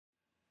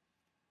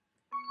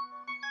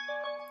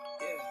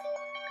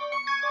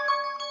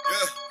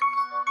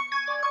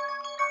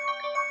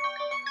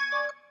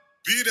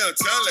Be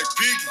downtown like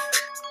Biggie.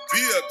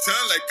 Be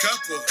uptown like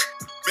Capo.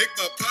 Make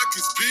my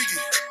pockets biggie.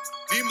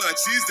 Need my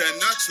cheese, that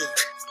nacho.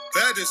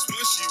 Baddest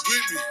one, she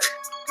with me.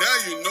 Now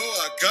you know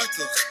I got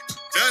those.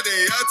 Now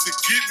they out to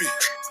get me.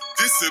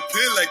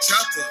 Disappear like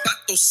Chopper.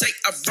 Pato say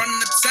I run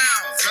the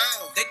town.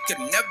 They could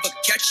never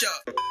catch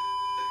up.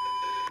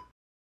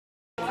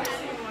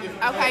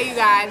 Okay, you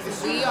guys,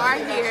 we are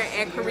here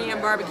at Korean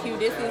BBQ.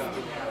 This is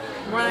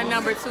run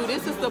number 2.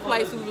 This is the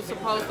place we were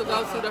supposed to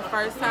go to the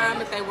first time,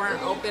 but they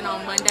weren't open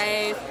on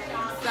Mondays.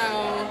 So,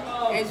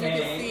 as you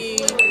can see,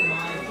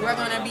 we're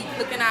going to be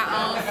cooking our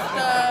own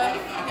stuff.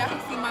 Y'all can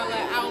see my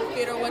little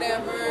outfit or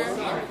whatever.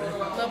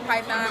 Little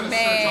python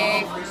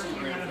bag.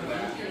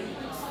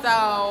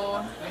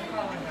 So,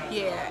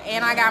 yeah.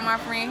 And I got my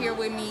friend here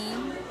with me.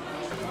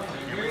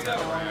 Say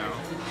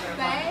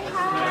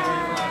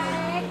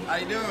hi. How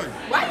you doing?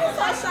 Why you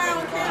so shy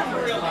on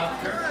camera?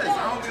 Cause I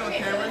don't be on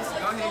cameras. Go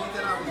ahead and get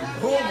that out.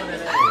 Boom on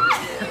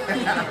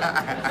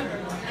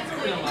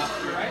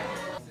that.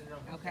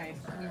 Okay,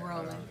 we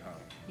rolling.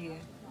 Yeah,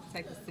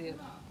 take a sip.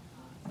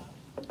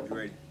 You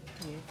ready?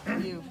 Yeah,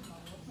 you.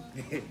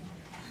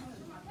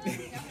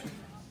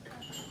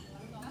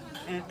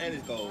 And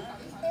it's cold.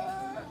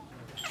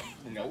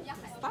 Nope.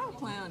 Stop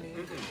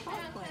clowning.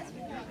 Stop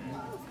clowning.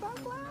 Stop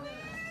clowning.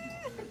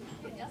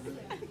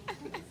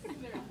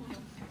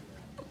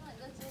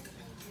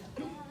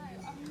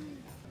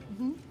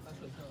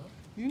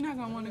 You're not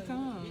gonna want to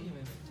come.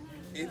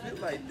 If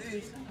it's like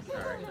this, all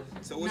right.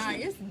 So what's Nah,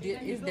 it's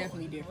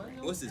definitely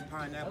different. What's this?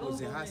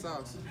 Pineapples and hot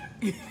sauce?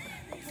 You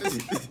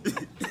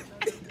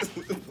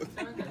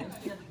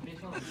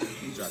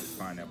try this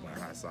pineapple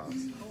and hot sauce.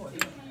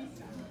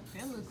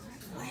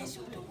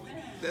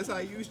 That's how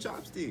you use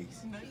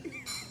chopsticks.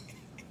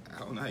 I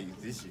don't know how you use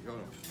this shit. Hold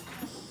on.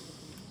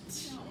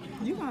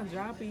 You gonna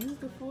drop it? Use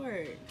the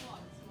fork.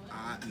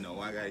 No,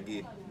 I gotta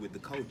get with the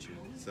culture.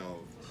 So,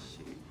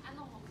 shit.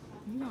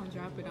 You gonna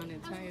drop it on the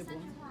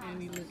table and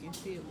be looking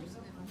silly.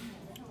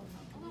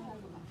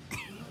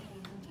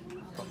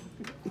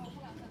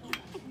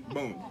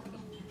 Boom.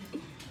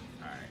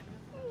 Alright.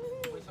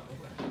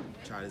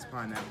 Try this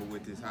pineapple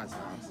with this hot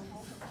sauce.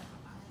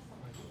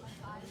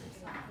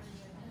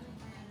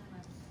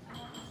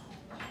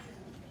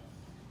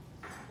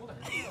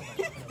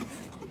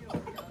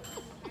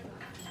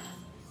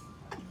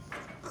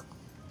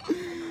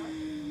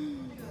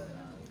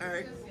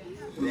 Alright.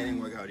 That didn't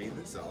work out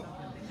either, so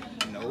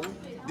no.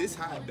 This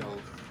hot though.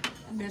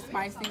 This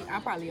spicy, I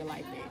probably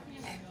like that.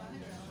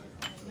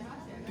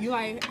 You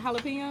like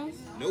jalapenos?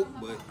 Nope,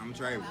 but I'm gonna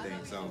try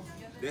everything. So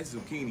that's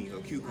zucchini or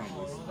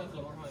cucumbers.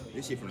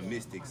 This shit from the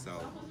Mystic, so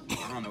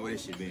I don't know where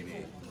this shit been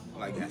at.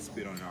 Like I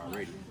spit on it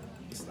already.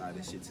 Slide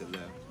this shit to the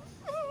left.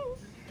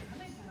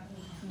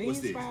 Bean What's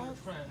this?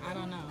 sprouts? I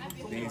don't know.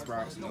 Bean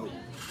sprouts? Nope.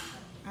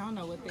 I don't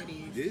know what that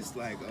is. This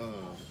like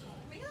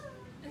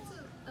It's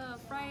a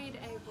fried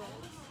egg roll.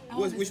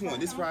 which one?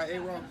 This fried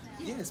egg roll?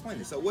 Yeah, explain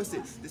it. So what's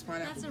this? This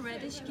pineapple? That's a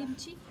reddish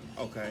kimchi.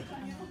 Okay.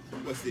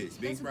 What's this?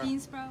 Bean That's a sprout? bean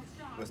sprout.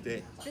 What's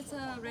that? It's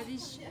a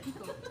reddish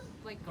pickle,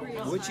 like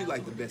Korean What you style.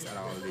 like the best out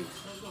of all of these?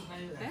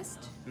 Best?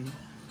 Mhm.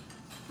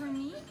 For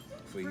me,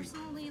 For you.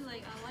 personally,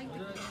 like I like the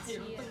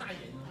kimchi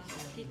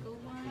pickle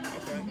one.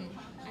 Okay.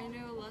 I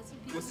know lots of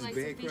people What's this, like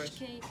bag the fish crush?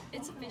 cake.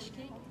 It's a fish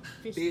cake.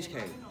 Fish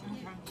cake.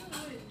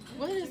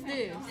 What is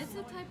this? It's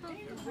a type of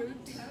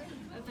root,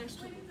 a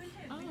vegetable.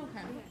 Oh,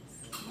 okay.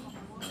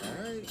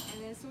 Alright.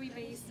 And then soy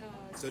based.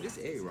 So this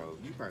egg roll,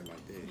 you probably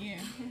like that.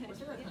 Yeah.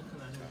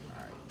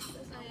 Alright.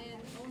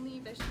 And only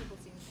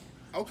vegetables in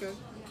there. Okay.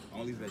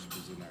 Only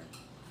vegetables in there.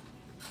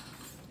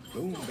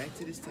 Boom, back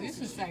to this taste.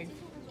 This is safe.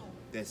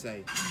 That's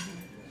safe.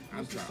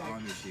 I'm trying all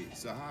this shit.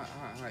 So how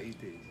I eat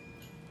this?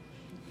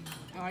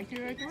 I like you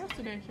like the rest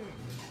of that shit.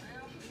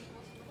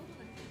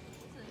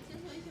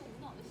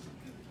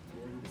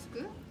 It's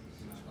good.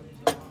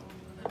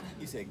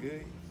 You said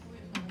good?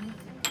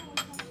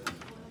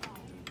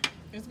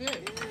 It's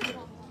good.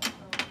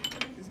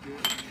 It's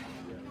good.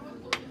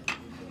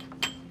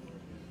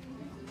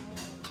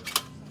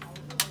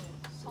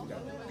 So we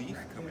got beef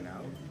coming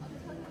out.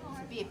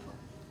 Beef.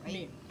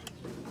 Right?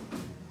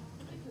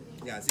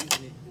 Yeah,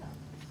 season it.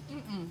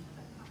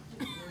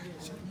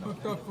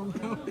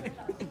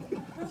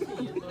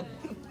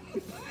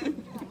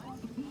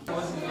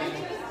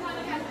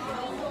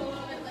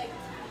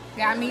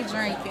 Got me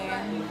drinking.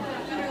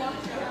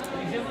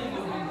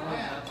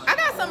 I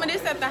got some of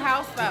this at the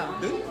house though.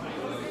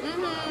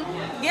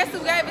 Guess who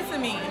gave it to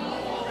me?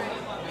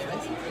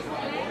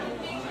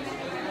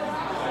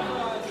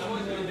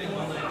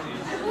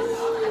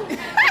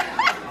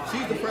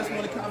 She's the first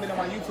one to comment on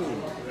my YouTube.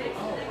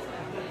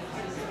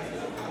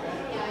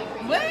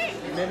 What?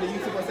 Remember the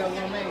YouTube that was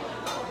on made?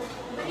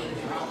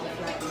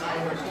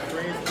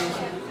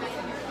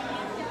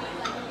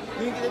 You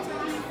didn't get it to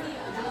me?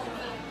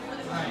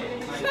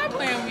 Stop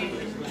playing with me.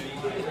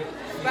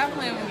 Stop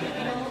playing with me.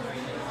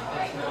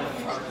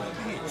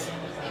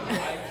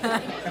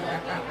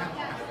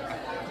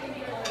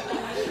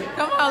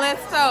 Come on,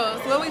 let's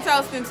toast. What we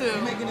toasting to?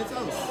 You making the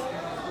toast.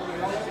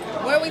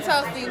 What are we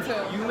toasting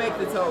to? You make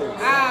the toast.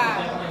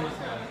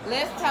 Ah.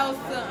 Let's toast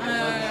to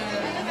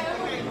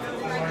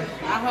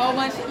a whole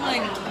bunch of money.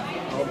 A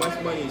whole bunch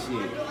of money and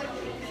shit.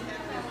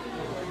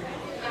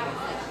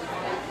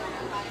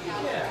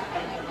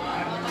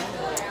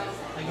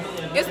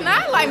 It's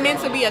not like meant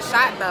to be a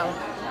shot though.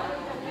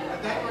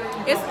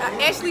 It's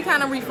actually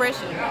kind of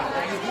refreshing.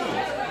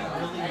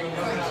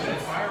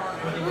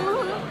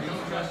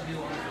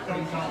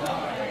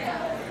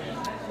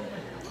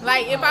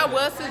 Like if I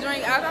was to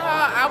drink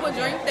alcohol, I would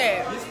drink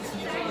that.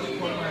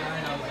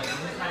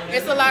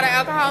 It's a lot of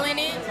alcohol in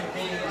it.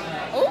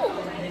 Ooh.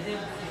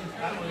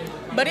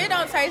 But it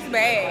don't taste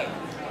bad.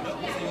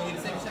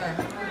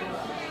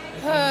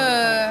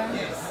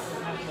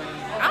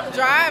 I'm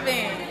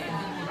driving.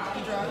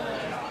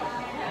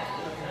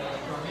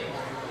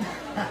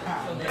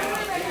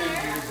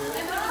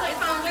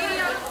 It's on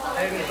video.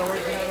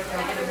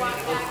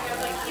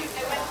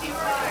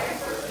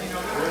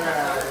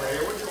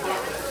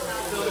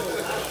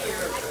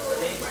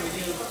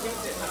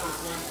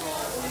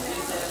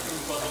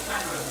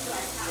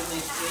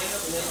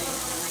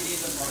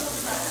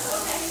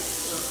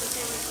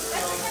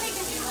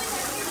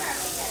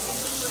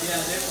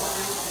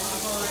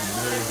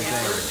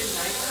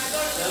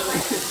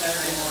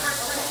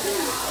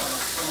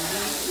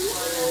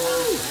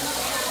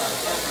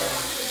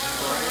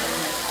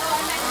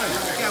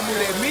 Gotta move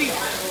that meat.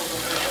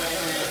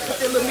 Put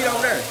that little meat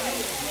over there.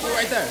 Put it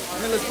right there.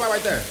 And that little spot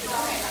right there.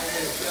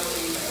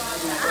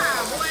 Ah,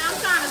 boy, I'm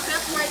trying to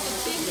separate the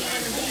chicken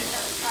and the beef.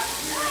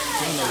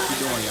 She don't know what she's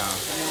doing, y'all.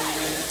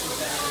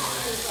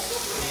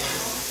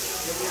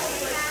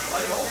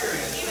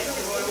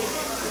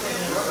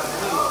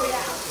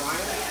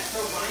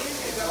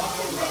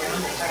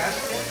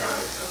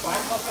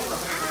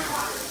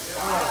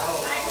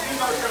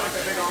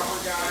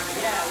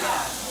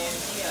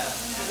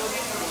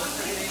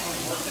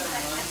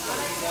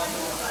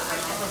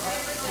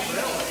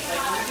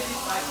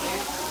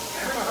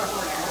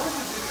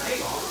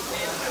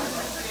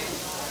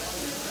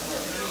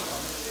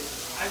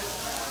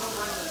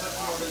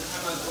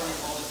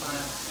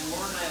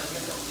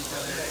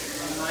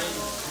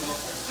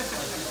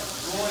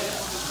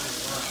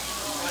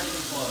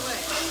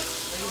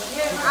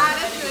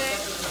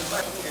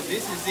 And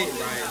this is it,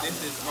 right?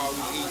 This is all we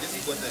eat. This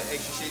is what the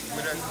extra shit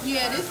with us.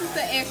 Yeah, this is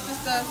the extra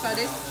stuff. So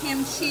this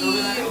kimchi.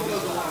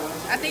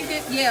 I think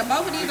that, yeah,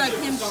 both of these are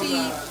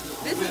kimchi.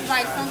 This is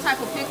like some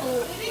type of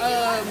pickled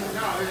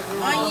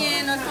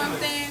onion or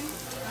something.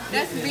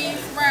 That's bean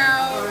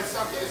sprouts.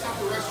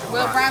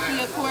 Well, broccoli,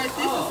 of course.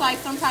 This is like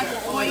some type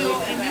of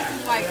oil, and this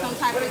is like some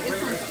type of, it's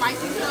some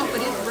spicy stuff,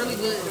 but it's really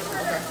good.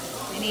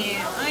 And then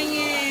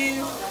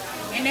onions.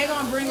 And they're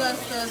gonna bring us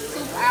the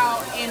soup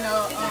out in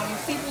a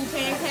seafood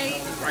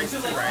pancake. Rice,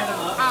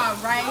 right?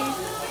 Rice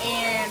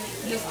and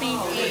the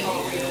steamed egg.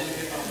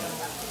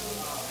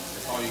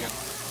 That's all you got.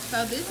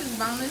 So this is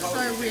boneless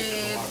short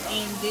ribs,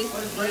 and this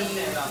is the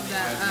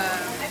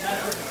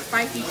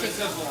spicy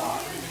chicken.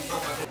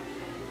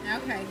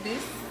 Okay,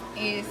 this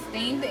is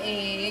steamed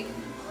egg.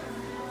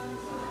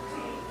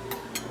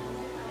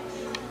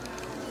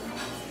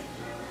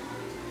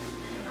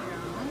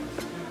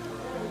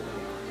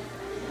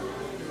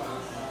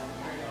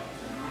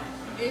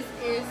 This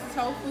is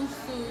tofu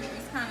soup.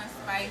 It's kind of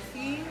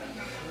spicy.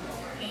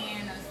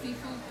 And a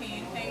seafood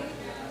pancake.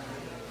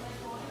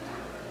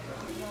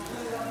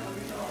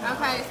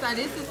 Okay, so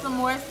this is some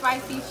more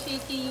spicy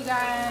chicken, you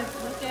guys.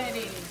 Look at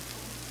it.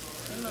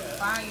 It looks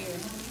fire.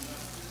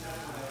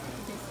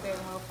 This is that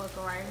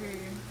motherfucker right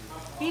here.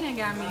 He done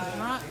got me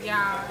drunk,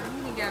 y'all.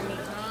 He done got me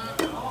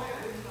drunk.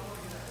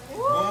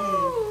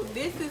 Woo!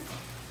 This is,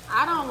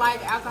 I don't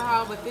like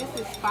alcohol, but this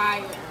is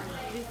fire.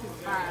 This is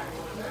fire.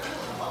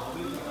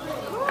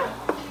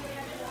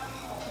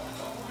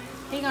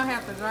 He gonna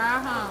have to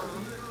drive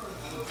home.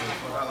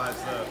 I like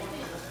stuff.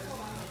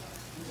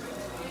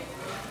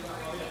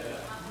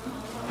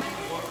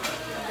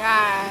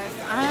 Guys,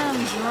 I'm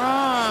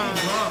drunk.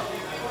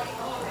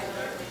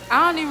 I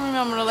don't even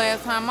remember the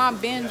last time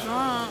I've been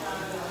drunk.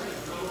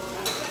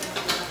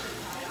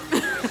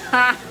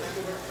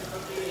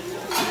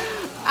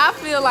 I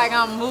feel like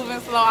I'm moving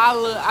slow.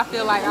 I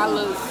feel like I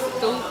look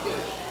stupid.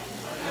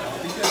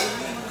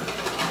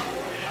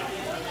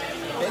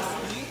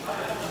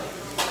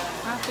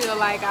 I feel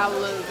like I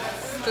look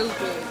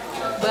stupid.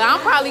 But I'm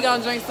probably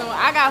gonna drink some.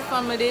 I got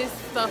some of this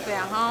stuff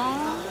at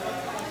home.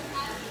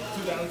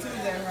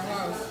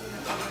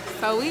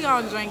 So we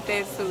gonna drink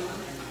that too.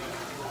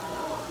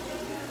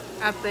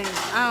 I think.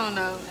 I don't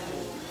know.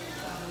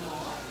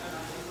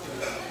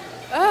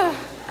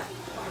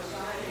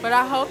 But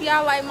I hope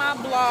y'all like my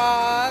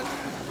blog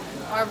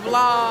or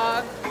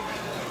vlog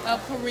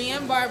of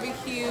Korean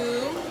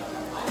barbecue.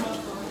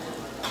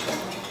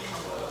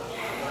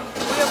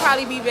 We'll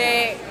probably be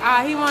back.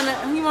 He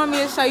want me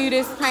to show you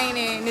this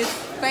painting, this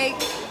fake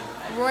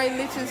Roy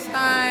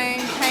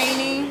Lichtenstein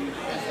painting.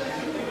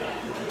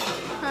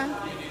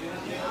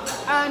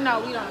 Huh? No,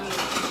 we don't need it.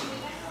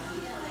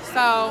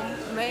 So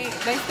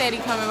they steady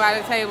coming by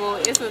the table.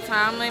 It's a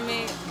time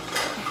limit.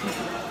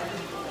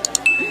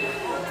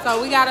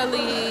 So we gotta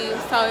leave.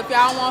 So if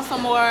y'all want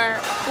some more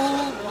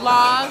food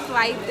vlogs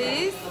like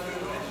this,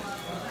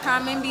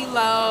 comment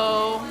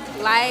below,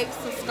 like,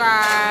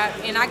 subscribe,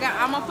 and I'm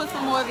gonna put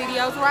some more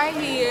videos right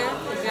here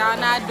because y'all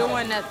not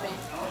doing nothing.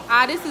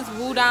 This is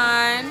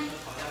Wudon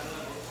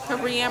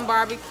Korean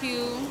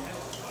barbecue.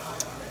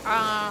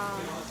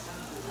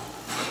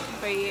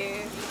 But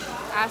yeah,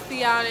 I'll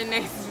see y'all in the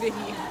next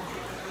video.